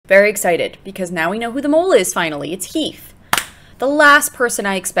Very excited, because now we know who the mole is finally. It's Heath. The last person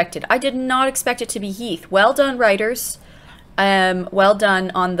I expected. I did not expect it to be Heath. Well done, writers. Well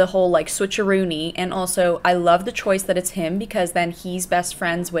done on the whole, like, switcheroony. And also, I love the choice that it's him, because then he's best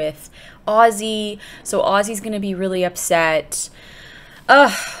friends with Ozzy. So Ozzy's gonna be really upset.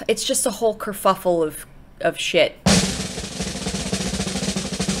 Ugh, it's just a whole kerfuffle of shit.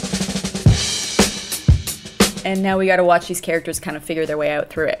 And now we gotta watch these characters kind of figure their way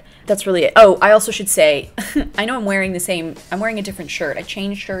out through it. That's really it. Oh, I also should say, I know I'm wearing a different shirt. I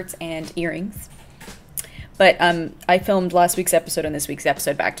changed shirts and earrings. But I filmed last week's episode and this week's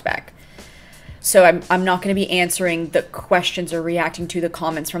episode back to back. So I'm not gonna be answering the questions or reacting to the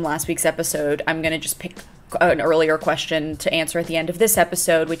comments from last week's episode. I'm gonna just pick an earlier question to answer at the end of this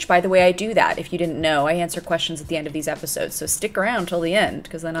episode, which, by the way, I do that. If you didn't know, I answer questions at the end of these episodes. So stick around till the end,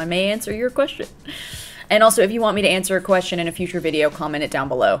 because then I may answer your question. And also, if you want me to answer a question in a future video, comment it down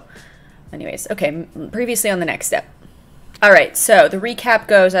below. Anyways, okay, previously on the next step. All right, so the recap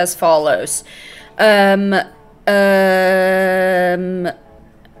goes as follows. I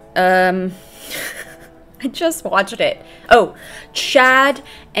just watched it. Oh, Shad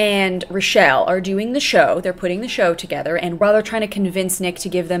and Rochelle are doing the show. They're putting the show together, and while they're trying to convince Nick to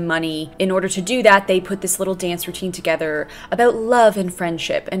give them money, in order to do that, they put this little dance routine together about love and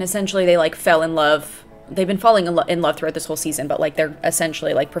friendship. And essentially, they, like, fell in love. They've been falling in love throughout this whole season, but, like, they're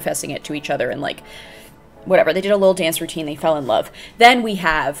essentially, like, professing it to each other and, like, whatever. They did a little dance routine. They fell in love. Then we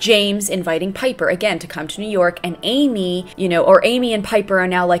have James inviting Piper again to come to New York, and Amy, you know, or Amy and Piper are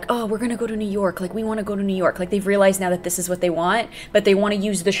now like, oh, we're gonna go to New York. Like, we want to go to New York. Like, they've realized now that this is what they want, but they want to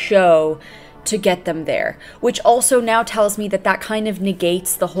use the show to get them there, which also now tells me that that kind of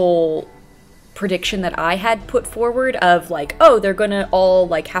negates the whole prediction that I had put forward of, like, oh, they're gonna all,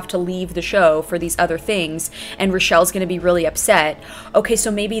 like, have to leave the show for these other things, and Rochelle's gonna be really upset. Okay, so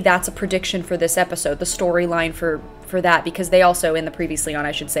maybe that's a prediction for this episode, the storyline for that, because they also, in the previously on,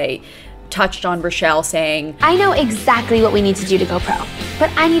 I should say, touched on Rochelle saying, I know exactly what we need to do to go pro, but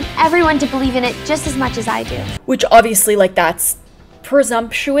I need everyone to believe in it just as much as I do. Which obviously, like, that's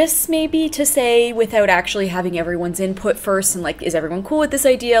presumptuous maybe to say without actually having everyone's input first, and, like, is everyone cool with this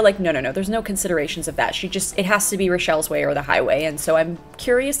idea? Like, no, there's no considerations of that. It has to be Rochelle's way or the highway, and so I'm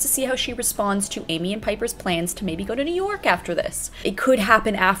curious to see how she responds to Amy and Piper's plans to maybe go to New York after this. It could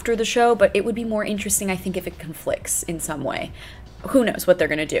happen after the show, but it would be more interesting, I think, if it conflicts in some way. Who knows what they're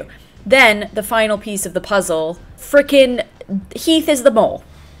gonna do. Then, the final piece of the puzzle, frickin' Heath is the mole.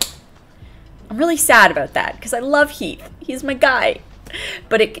 I'm really sad about that, because I love Heath. He's my guy.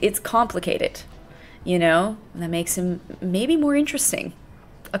 But it's complicated, you know? And that makes him maybe more interesting.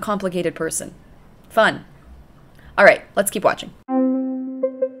 A complicated person. Fun. All right, let's keep watching.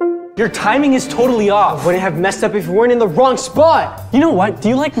 Your timing is totally off. Wouldn't have messed up if you weren't in the wrong spot. You know what? Do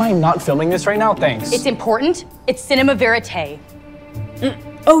you like my not filming this right now? Thanks. It's important. It's cinema verite.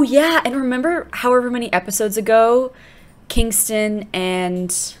 Oh, yeah. And remember however many episodes ago, Kingston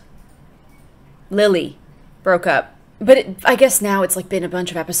and Lily broke up. But I guess now it's, like, been a bunch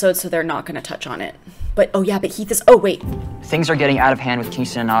of episodes, so they're not going to touch on it. But, oh yeah, but Heath is... Oh, wait. Things are getting out of hand with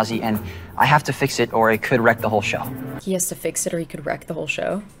Kingston and Ozzy, and I have to fix it or it could wreck the whole show. He has to fix it or he could wreck the whole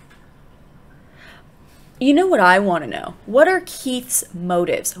show? You know what I want to know? What are Heath's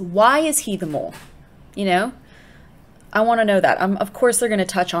motives? Why is he the mole? You know? I want to know that. Of course they're going to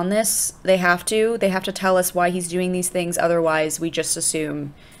touch on this. They have to. They have to tell us why he's doing these things. Otherwise, we just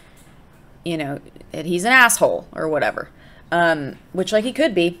assume, you know, that he's an asshole or whatever. Which, like, he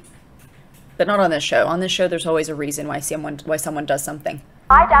could be. But not on this show. On this show, there's always a reason why someone does something.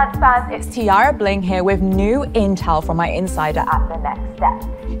 Hi dance fans, it's Tiara Bling here with new intel from my insider at The Next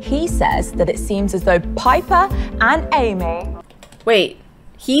Step. He says that it seems as though Piper and Amy... Wait,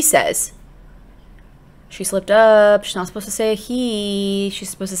 he says? She slipped up. She's not supposed to say he. She's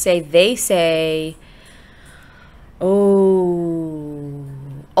supposed to say they say. Oh.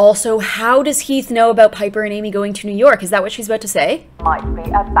 Also, how does Heath know about Piper and Amy going to New York? Is that what she's about to say? Might be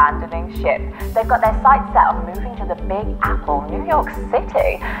abandoning ship. They've got their sights set on moving to the Big Apple, New York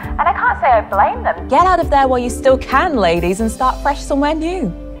City. And I can't say I blame them. Get out of there while you still can, ladies, and start fresh somewhere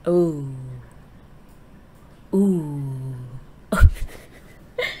new. Ooh. Ooh.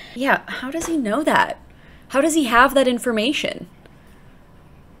 Yeah, how does he know that? How does he have that information?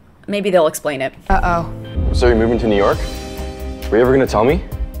 Maybe they'll explain it. Uh-oh. So you're moving to New York? Were you ever gonna tell me?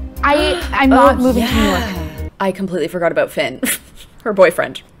 I'm not moving to New York. I completely forgot about Finn. Her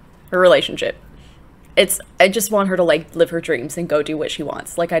boyfriend. Her relationship. I just want her to, like, live her dreams and go do what she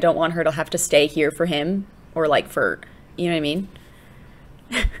wants. Like, I don't want her to have to stay here for him. Or, like, for, you know what I mean?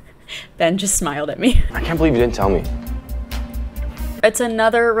 Ben just smiled at me. I can't believe you didn't tell me. It's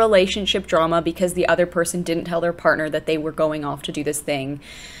another relationship drama because the other person didn't tell their partner that they were going off to do this thing.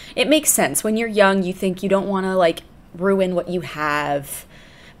 It makes sense. When you're young, you think you don't want to, like, ruin what you have.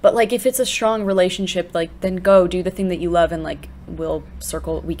 But, like, if it's a strong relationship, like, then go do the thing that you love and, like,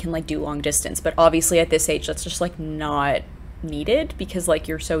 we can, like, do long distance. But obviously at this age, that's just, like, not needed because, like,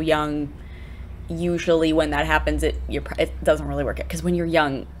 you're so young. Usually when that happens, it doesn't really work out. Because when you're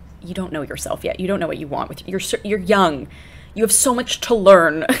young, you don't know yourself yet. You don't know what you want. You're young. You have so much to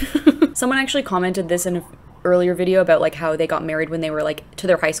learn. Someone actually commented this in an earlier video about, like, how they got married when they were, like, to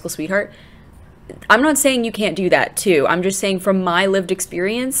their high school sweetheart. I'm not saying you can't do that too. I'm just saying from my lived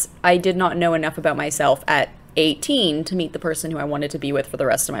experience, I did not know enough about myself at 18 to meet the person who I wanted to be with for the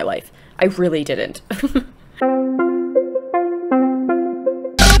rest of my life. I really didn't.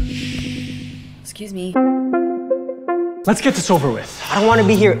 Excuse me. Let's get this over with. I don't want to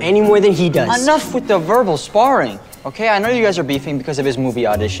be here any more than he does. Enough with the verbal sparring, okay? I know you guys are beefing because of his movie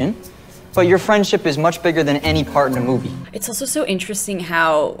audition, but your friendship is much bigger than any part in a movie. It's also so interesting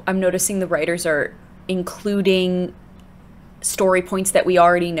how I'm noticing the writers are including story points that we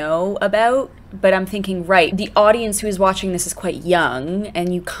already know about, but I'm thinking, right, the audience who is watching this is quite young,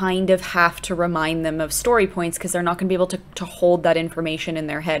 and you kind of have to remind them of story points because they're not going to be able to hold that information in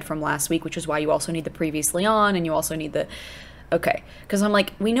their head from last week, which is why you also need the previously on, and you also need the... Okay, because I'm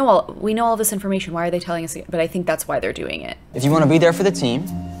like, we know all this information, why are they telling us? But I think that's why they're doing it. If you want to be there for the team,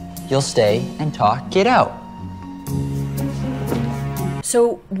 you'll stay and talk it out.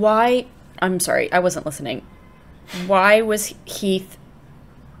 So why... I'm sorry, I wasn't listening. Why was Heath...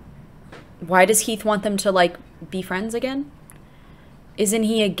 Why does Heath want them to, like, be friends again? Isn't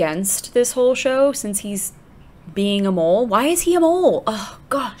he against this whole show since he's being a mole? Why is he a mole? Oh,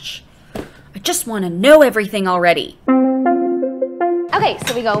 gosh. I just want to know everything already. Okay,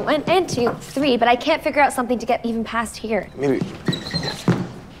 so we go 1 and 2, 3, but I can't figure out something to get even past here. Maybe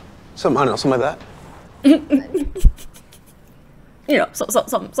something, I don't know, something like that. You know,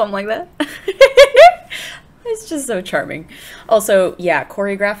 something like that. It's just so charming. Also, yeah,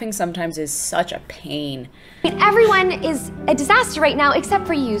 choreographing sometimes is such a pain. I mean, everyone is a disaster right now except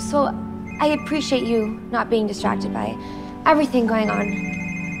for you, so I appreciate you not being distracted by everything going on.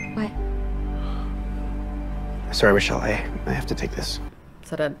 What? Sorry, Rochelle, I have to take this.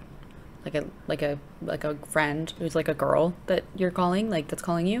 Is that like a friend who's like a girl that you're calling, like that's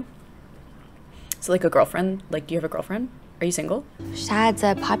calling you? Is it like a girlfriend? Like, do you have a girlfriend? Are you single? Shad's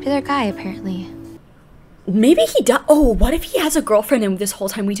a popular guy, apparently. Maybe he does. Oh, what if he has a girlfriend and this whole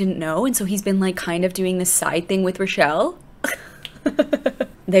time we didn't know, and so he's been like kind of doing this side thing with Rochelle?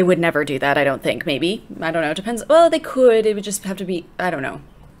 They would never do that, I don't think. Maybe. I don't know. It depends. Well, they could. It would just have to be, I don't know.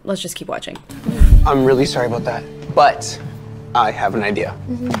 Let's just keep watching. I'm really sorry about that, but I have an idea.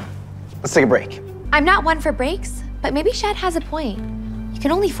 Let's take a break. I'm not one for breaks, but maybe Shad has a point. You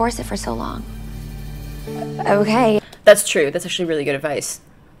can only force it for so long. Okay. That's true. That's actually really good advice.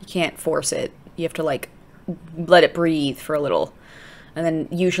 You can't force it. You have to, like, let it breathe for a little. And then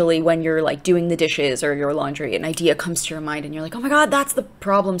usually when you're, like, doing the dishes or your laundry, an idea comes to your mind and you're like, oh my god, that's the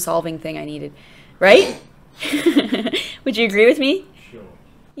problem-solving thing I needed. Right? Would you agree with me? Sure.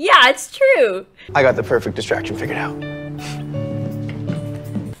 Yeah, it's true. I got the perfect distraction figured out.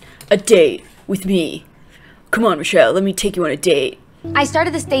 A date with me. Come on, Rochelle, let me take you on a date. I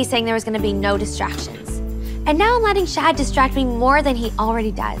started this day saying there was going to be no distractions. And now I'm letting Shad distract me more than he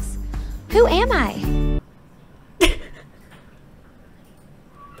already does. Who am I?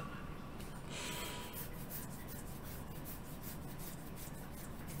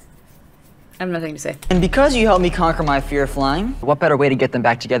 I have nothing to say. And because you helped me conquer my fear of flying, what better way to get them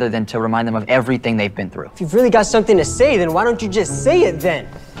back together than to remind them of everything they've been through? If you've really got something to say, then why don't you just say it then?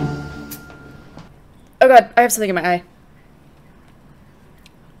 Oh god, I have something in my eye.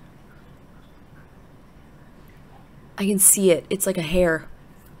 I can see it. It's like a hair.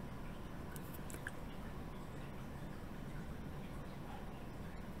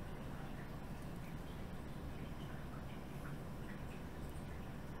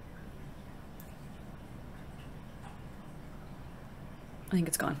 I think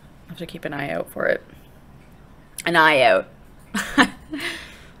it's gone. I have to keep an eye out for it. An eye out.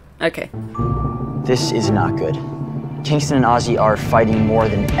 Okay. This is not good. Kingston and Ozzy are fighting more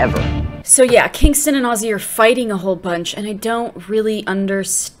than ever. So yeah, Kingston and Ozzy are fighting a whole bunch, and I don't really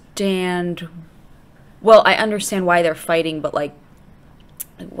understand... Well, I understand why they're fighting, but, like,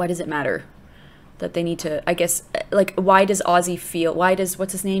 why does it matter? That they need to... I guess, like, why does Ozzy feel... Why does,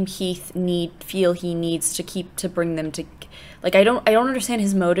 what's his name? Heath feel he needs to bring them to... Like, I don't understand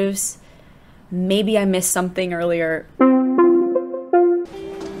his motives. Maybe I missed something earlier.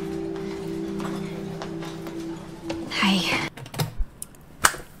 Hi.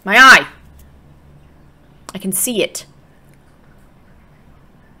 My eye! I can see it.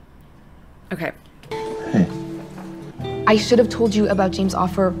 Okay. Hey. I should have told you about James'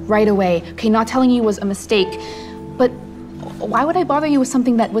 offer right away. Okay, not telling you was a mistake. But why would I bother you with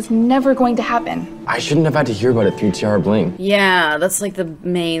something that was never going to happen? I shouldn't have had to hear about it through Tiara Bling. Yeah, that's like the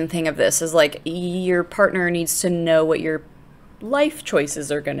main thing of this is like your partner needs to know what your life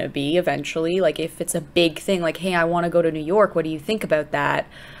choices are gonna be eventually. Like if it's a big thing, like, hey, I want to go to New York, what do you think about that?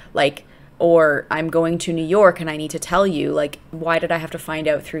 Like, or I'm going to New York and I need to tell you, like, why did I have to find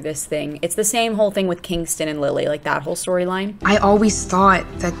out through this thing? It's the same whole thing with Kingston and Lily, like that whole storyline. I always thought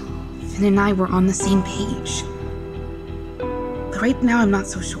that Finn and I were on the same page. But right now, I'm not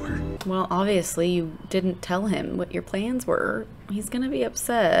so sure. Well, obviously you didn't tell him what your plans were. He's gonna be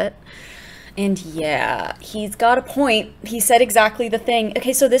upset. And yeah, he's got a point. He said exactly the thing.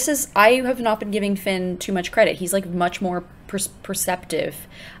 Okay, so this is, I have not been giving Finn too much credit. He's like much more perceptive.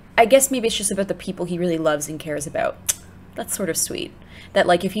 I guess maybe it's just about the people he really loves and cares about. That's sort of sweet. That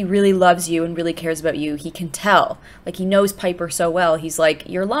like if he really loves you and really cares about you, he can tell. Like he knows Piper so well. He's like,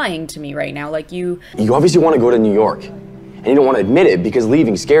 you're lying to me right now. Like you obviously want to go to New York. And you don't want to admit it because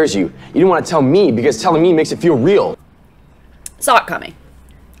leaving scares you. You don't want to tell me because telling me makes it feel real. Saw it coming.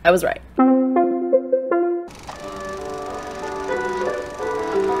 I was right.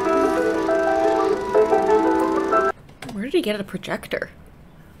 Where did he get a projector?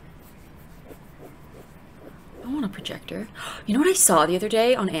 I want a projector. You know what I saw the other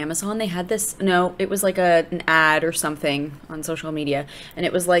day on Amazon? They had this, no, it was like an ad or something on social media. And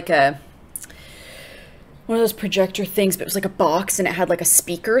it was like one of those projector things, but it was like a box and it had like a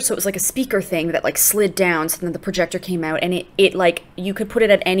speaker. So it was like a speaker thing that like slid down. So then the projector came out and it like, you could put it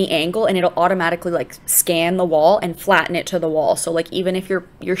at any angle and it'll automatically like scan the wall and flatten it to the wall. So like even if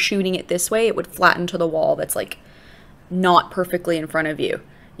you're shooting it this way, it would flatten to the wall that's like not perfectly in front of you,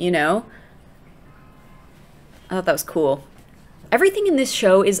 you know? I thought that was cool. Everything in this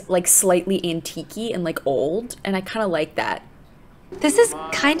show is like slightly antique-y and like old, and I kind of like that. This is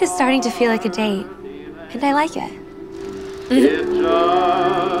kind of starting to feel like a date, and I like it.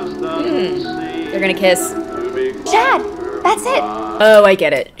 They're gonna kiss. Chad, that's it. Oh, I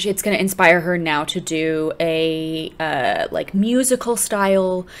get it. It's gonna inspire her now to do a like musical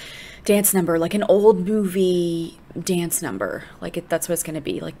style dance number, like an old movie dance number. Like that's what it's gonna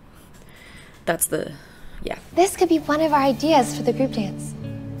be. Like that's the, yeah. This could be one of our ideas for the group dance.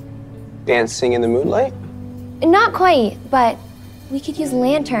 Dancing in the moonlight? Not quite, but we could use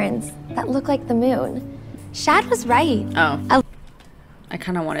lanterns that look like the moon. Shad was right. Oh. I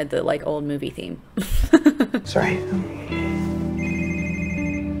kind of wanted the like old movie theme. Sorry.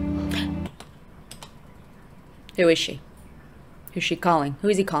 Who is she? Who's she calling? Who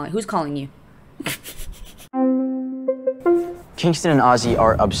is he calling? Who's calling you? Kingston and Ozzy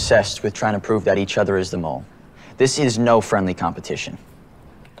are obsessed with trying to prove that each other is the mole. This is no friendly competition.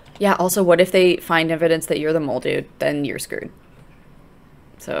 Yeah, also, what if they find evidence that you're the mole, dude? Then you're screwed.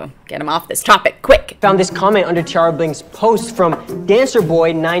 So, get him off this topic, quick! Found this comment under Tiara Bling's post from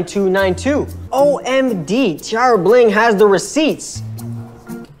DancerBoy9292. OMD, Tiara Bling has the receipts.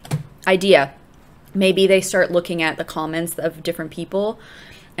 Idea. Maybe they start looking at the comments of different people,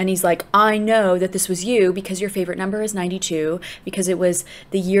 and he's like, I know that this was you because your favorite number is 92, because it was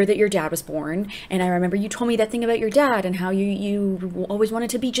the year that your dad was born, and I remember you told me that thing about your dad and how you always wanted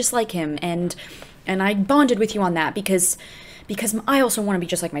to be just like him, and I bonded with you on that because I also want to be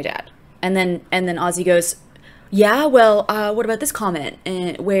just like my dad. And then Ozzy goes, yeah, well, what about this comment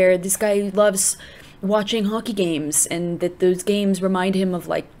where this guy loves watching hockey games, and that those games remind him of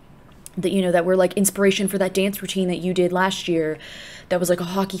like, that, you know, that were like inspiration for that dance routine that you did last year that was like a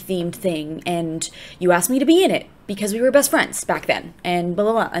hockey themed thing, and you asked me to be in it because we were best friends back then, and blah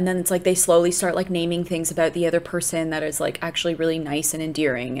blah blah. And then it's like they slowly start like naming things about the other person that is like actually really nice and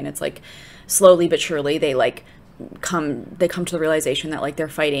endearing, and it's like slowly but surely they come to the realization that like they're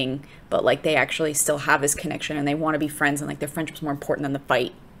fighting, but like they actually still have this connection and they want to be friends, and like their friendship's more important than the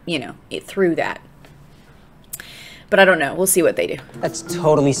fight, you know, through that. But I don't know. We'll see what they do. That's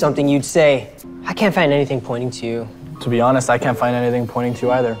totally something you'd say. I can't find anything pointing to you. To be honest, I can't find anything pointing to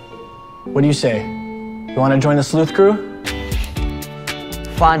you either. What do you say? You want to join the sleuth crew?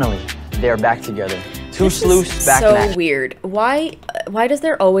 Finally, they're back together. Two sleuths back in so action. Weird. Why does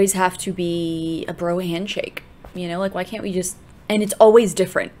there always have to be a bro handshake? You know, like why can't we just, and it's always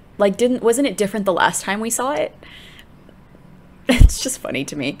different. Like wasn't it different the last time we saw it? It's just funny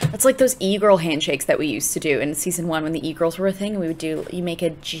to me. It's like those e-girl handshakes that we used to do in season 1 when the e-girls were a thing. We would do, you make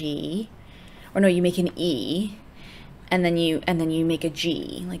a G, or no, you make an E, and then you make a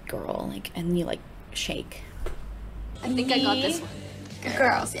G, like girl, like, and you like shake. I think I got this one.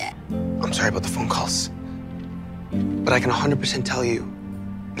 Girls, yeah. I'm sorry about the phone calls. But I can 100% tell you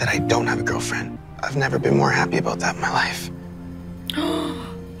that I don't have a girlfriend. I've never been more happy about that in my life.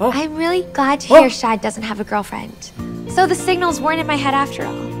 I'm really glad to hear Shad doesn't have a girlfriend. So the signals weren't in my head after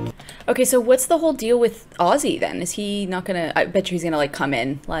all. Okay, so what's the whole deal with Ozzy then? Is he not gonna, I bet you he's gonna like come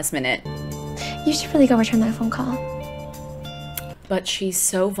in last minute. You should really go return that phone call. But she's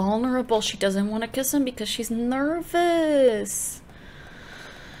so vulnerable, she doesn't want to kiss him because she's nervous.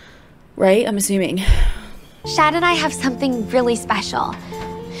 Right? I'm assuming. Shad and I have something really special.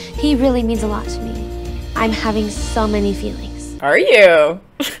 He really means a lot to me. I'm having so many feelings. Are you?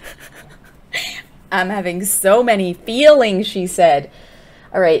 I'm having so many feelings, she said.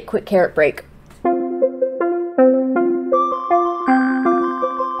 All right, quick carrot break.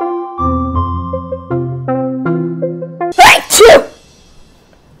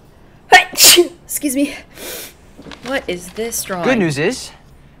 Excuse me. What is this drawing? Good news is,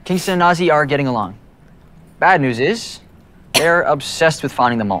 Kingston and Ozzy are getting along. Bad news is, they're obsessed with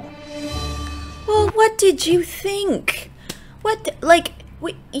finding the mole. Well, what did you think? What, like,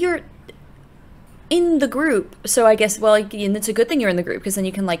 wait, you're in the group, so I guess, well, and it's a good thing you're in the group, because then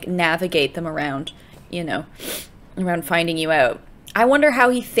you can, like, navigate them around, you know, around finding you out. I wonder how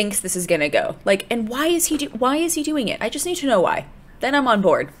he thinks this is gonna go. Like, and why is he doing it? I just need to know why. Then I'm on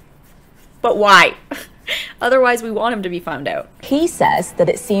board. But why? Otherwise, we want him to be found out. He says that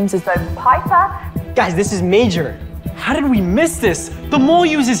it seems as though Piper... Guys, this is major. How did we miss this? The mole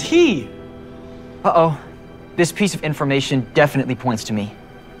uses he. Uh-oh. This piece of information definitely points to me.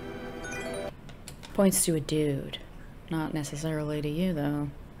 Points to a dude. Not necessarily to you, though.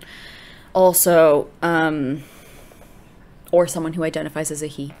 Also, or someone who identifies as a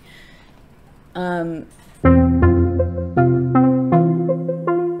he.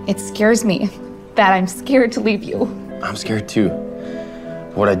 It scares me that I'm scared to leave you. I'm scared too.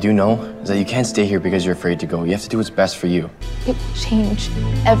 But what I do know is that you can't stay here because you're afraid to go. You have to do what's best for you. It will change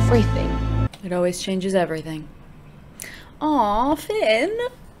everything. It always changes everything. Aw, Finn.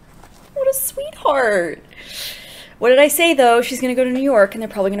 What a sweetheart. What did I say, though? She's gonna go to New York and they're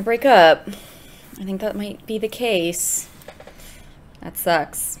probably gonna break up. I think that might be the case. That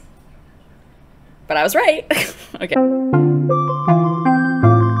sucks. But I was right. Okay.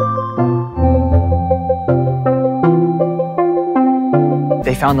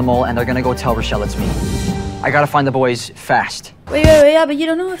 They found the mole and they're gonna go tell Rochelle it's me. I gotta find the boys fast. Wait, yeah, but you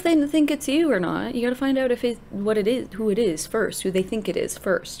don't know if they think it's you or not. You gotta find out if who it is first, who they think it is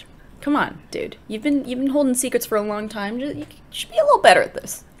first. Come on, dude. You've been holding secrets for a long time. You should be a little better at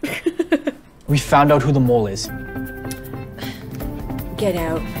this. We found out who the mole is. Get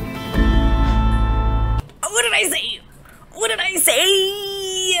out. What did I say? What did I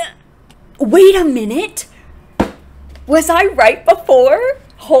say? Wait a minute. Was I right before?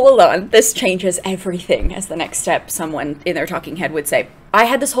 Hold on, this changes everything, as the next step someone in their talking head would say. I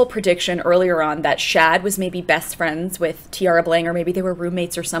had this whole prediction earlier on that Shad was maybe best friends with Tiara Bling, or maybe they were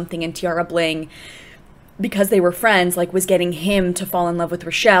roommates or something, and Tiara Bling, because they were friends, like, was getting him to fall in love with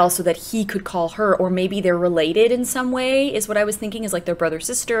Rochelle so that he could call her, or maybe they're related in some way, is what I was thinking, is like their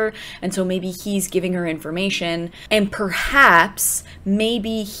brother-sister, and so maybe he's giving her information, and perhaps,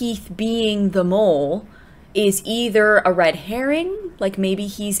 maybe Heath being the mole is either a red herring, like maybe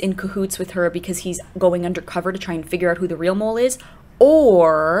he's in cahoots with her because he's going undercover to try and figure out who the real mole is,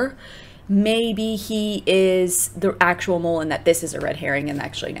 or maybe he is the actual mole and that this is a red herring, and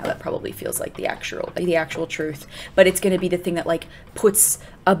actually now that probably feels like the actual truth, but it's gonna be the thing that like puts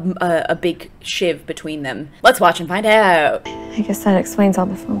a big shiv between them. Let's watch and find out. I guess that explains all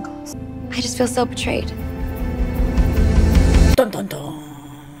the phone calls. I just feel so betrayed. Dun dun dun.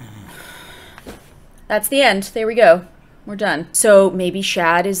 That's the end. There we go. We're done. So maybe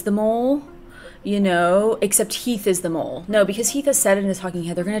Shad is the mole, you know, except Heath is the mole. No, because Heath has said in his talking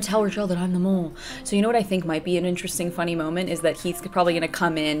head, they're going to tell Rochelle that I'm the mole. So you know what I think might be an interesting, funny moment is that Heath's probably going to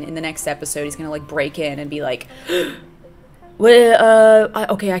come in the next episode. He's going to like break in and be like,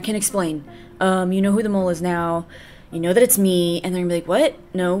 okay, I can explain. You know who the mole is now. You know that it's me. And they're going to be like, what?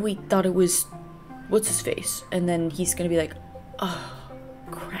 No, we thought it was, what's his face? And then he's going to be like, oh,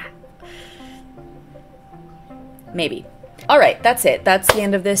 crap. Maybe. All right, that's it. That's the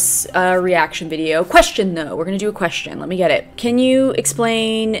end of this reaction video. Question, though. We're going to do a question. Let me get it. Can you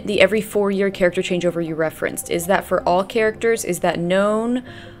explain the every 4-year character changeover you referenced? Is that for all characters? Is that known?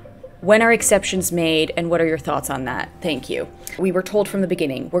 When are exceptions made? And what are your thoughts on that? Thank you. We were told from the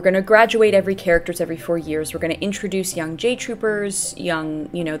beginning, we're going to graduate every characters every 4 years. We're going to introduce young J-Troopers, young,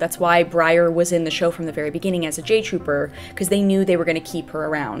 you know, that's why Briar was in the show from the very beginning as a J-Trooper, because they knew they were going to keep her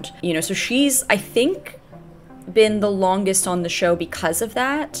around. You know, so she's, I think, been the longest on the show because of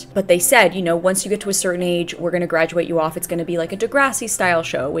that. But they said, you know, once you get to a certain age, we're going to graduate you off. It's going to be like a Degrassi style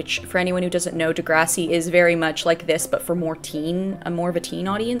show, which for anyone who doesn't know, Degrassi is very much like this, but for more of a teen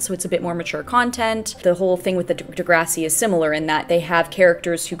audience. So it's a bit more mature content. The whole thing with the Degrassi is similar in that they have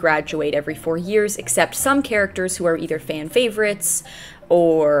characters who graduate every 4 years, except some characters who are either fan favorites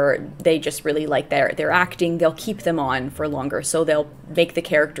or they just really like their acting. They'll keep them on for longer. So they'll make the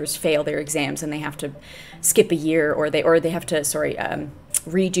characters fail their exams and they have to skip a year, or they have to,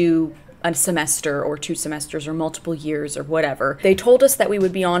 redo a semester or 2 semesters or multiple years or whatever. They told us that we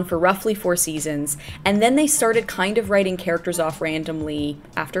would be on for roughly 4 seasons, and then they started kind of writing characters off randomly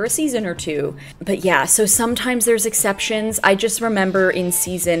after a season or 2. But yeah, so sometimes there's exceptions. I just remember in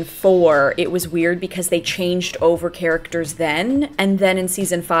season 4, it was weird because they changed over characters then, and then in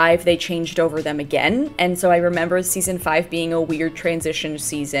season 5, they changed over them again. And so I remember season 5 being a weird transition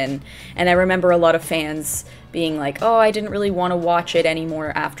season, and I remember a lot of fans being like, oh, I didn't really want to watch it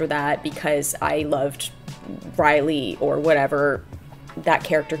anymore after that because I loved Riley or whatever, that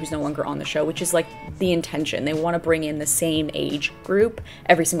character who's no longer on the show, which is like the intention. They want to bring in the same age group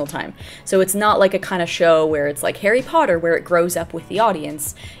every single time. So it's not like a kind of show where it's like Harry Potter where it grows up with the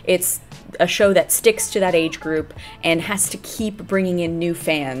audience. It's a show that sticks to that age group and has to keep bringing in new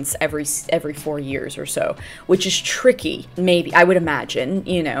fans every 4 years or so, which is tricky, maybe, I would imagine,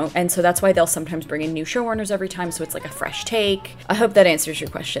 you know, and so that's why they'll sometimes bring in new showrunners every time, so it's like a fresh take. I hope that answers your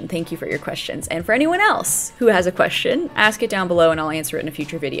question. Thank you for your questions, and for anyone else who has a question, ask it down below and I'll answer it in a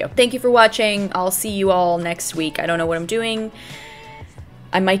future video. Thank you for watching. I'll see you all next week. I don't know what I'm doing.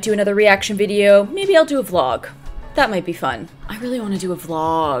 I might do another reaction video. Maybe I'll do a vlog. That might be fun. I really want to do a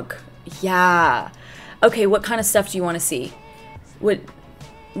vlog. Yeah. Okay, what kind of stuff do you want to see? What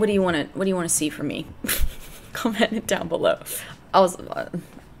do you want to see from me? Comment it down below. I'll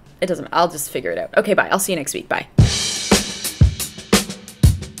just figure it out. Okay, bye. I'll see you next week. Bye.